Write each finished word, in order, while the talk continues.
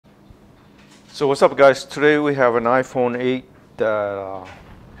So what's up, guys? Today we have an iPhone 8 that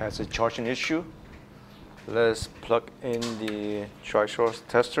has a charging issue. Let's plug in the Tristar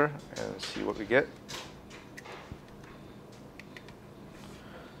tester and see what we get.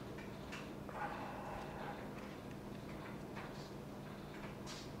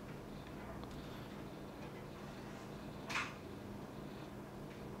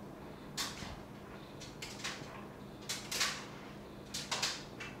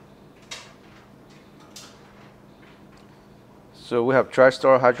 So we have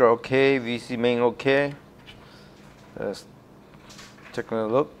Tristar, Hydra OK, VC main OK. Let's take a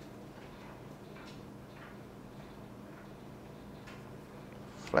look.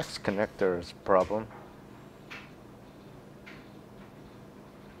 Flex connector is a problem.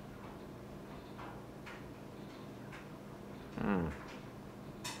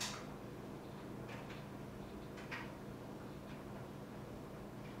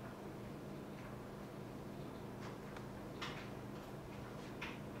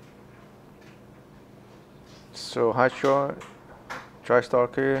 So Hydra, Tristar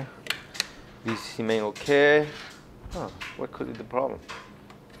OK, VC main OK. What could be the problem?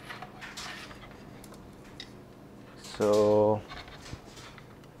 So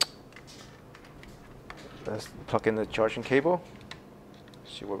let's plug in the charging cable,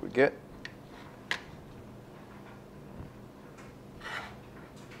 see what we get.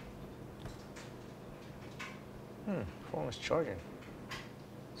 Phone is charging.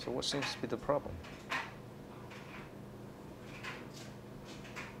 So what seems to be the problem?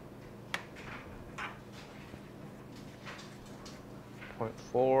 Point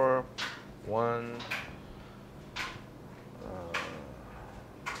 4, 1.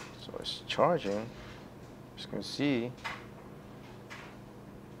 So it's charging. As you can see,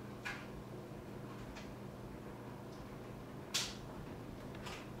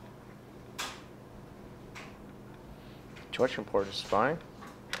 charging port is fine.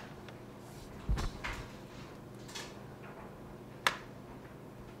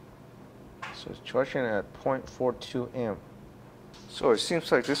 So it's charging at 0.42 amp. So it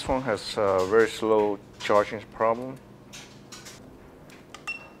seems like this phone has a very slow charging problem.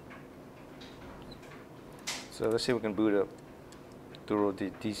 So let's see if we can boot up through the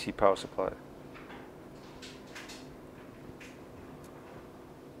DC power supply.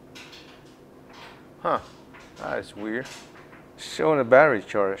 That is weird. It's showing a battery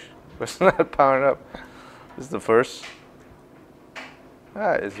charge, but it's not powering up. This is the first.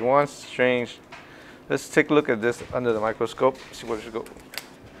 That is one strange. Let's take a look at this under the microscope. See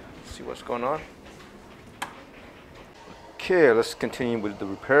what's going on. Okay, let's continue with the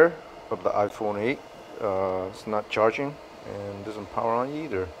repair of the iPhone 8. It's not charging and doesn't power on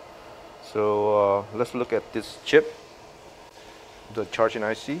either. So let's look at this chip, the charging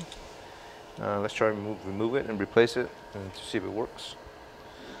IC. Let's try to remove it and replace it and to see if it works.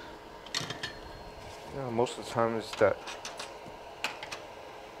 Most of the time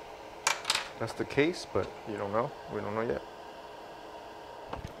that's the case, but you don't know. We don't know yet.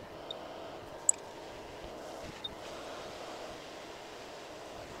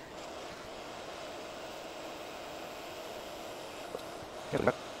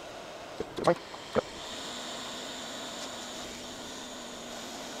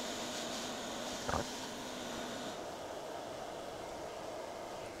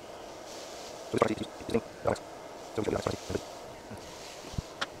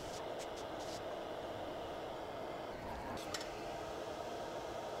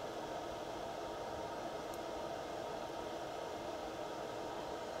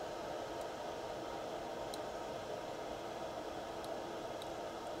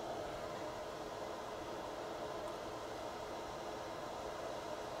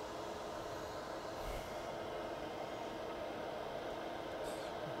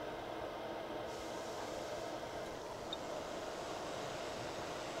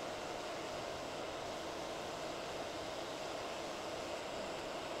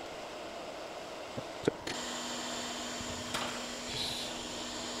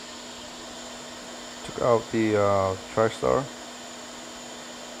 Took out the Tristar.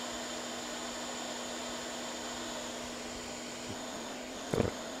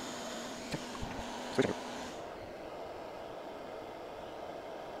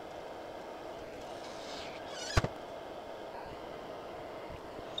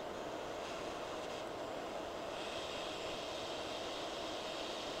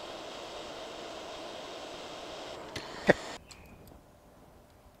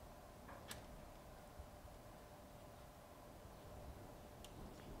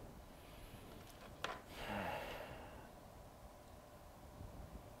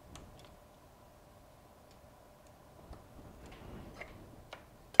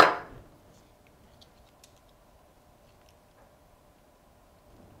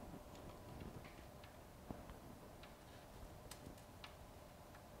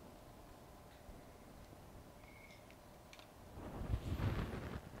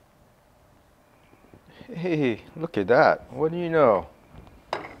 Hey, look at that. What do you know?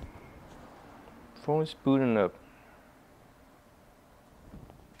 Phone's booting up.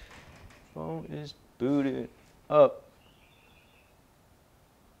 Phone is booted up.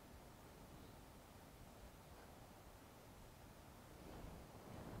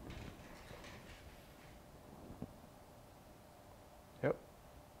 Yep.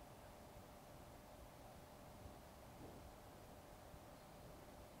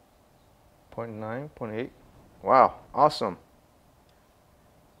 0.9, 0.8. Wow, awesome.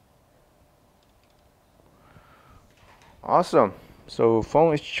 Awesome. So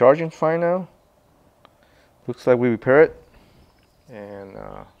phone is charging fine now. Looks like we repair it. And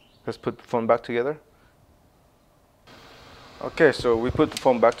let's put the phone back together. Okay, so we put the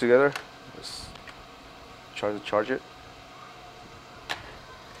phone back together. Let's try to charge it.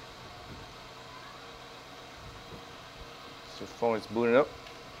 So the phone is booting up.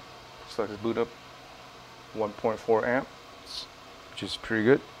 Looks like it's booted up 1.4 amps, which is pretty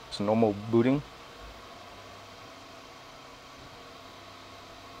good. It's normal booting.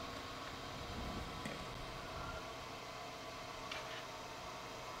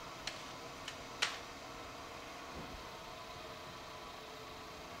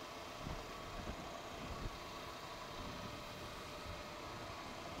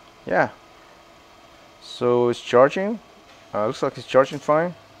 Yeah. So it's charging. Looks like it's charging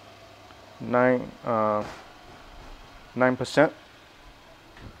fine. 9%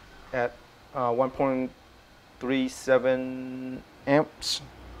 at 1.37 amps.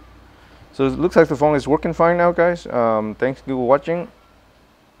 So it looks like the phone is working fine now, guys. Thank you for watching.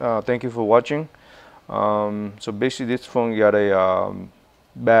 Thank you for watching. So basically, this phone got a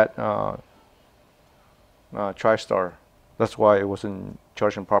bad Tristar. That's why it wasn't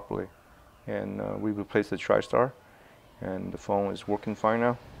charging properly, and we replaced the Tristar, and the phone is working fine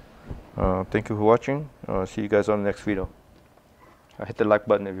now. Thank you for watching. See you guys on the next video. Hit the like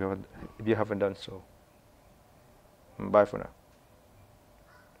button if you haven't done so. Bye for now.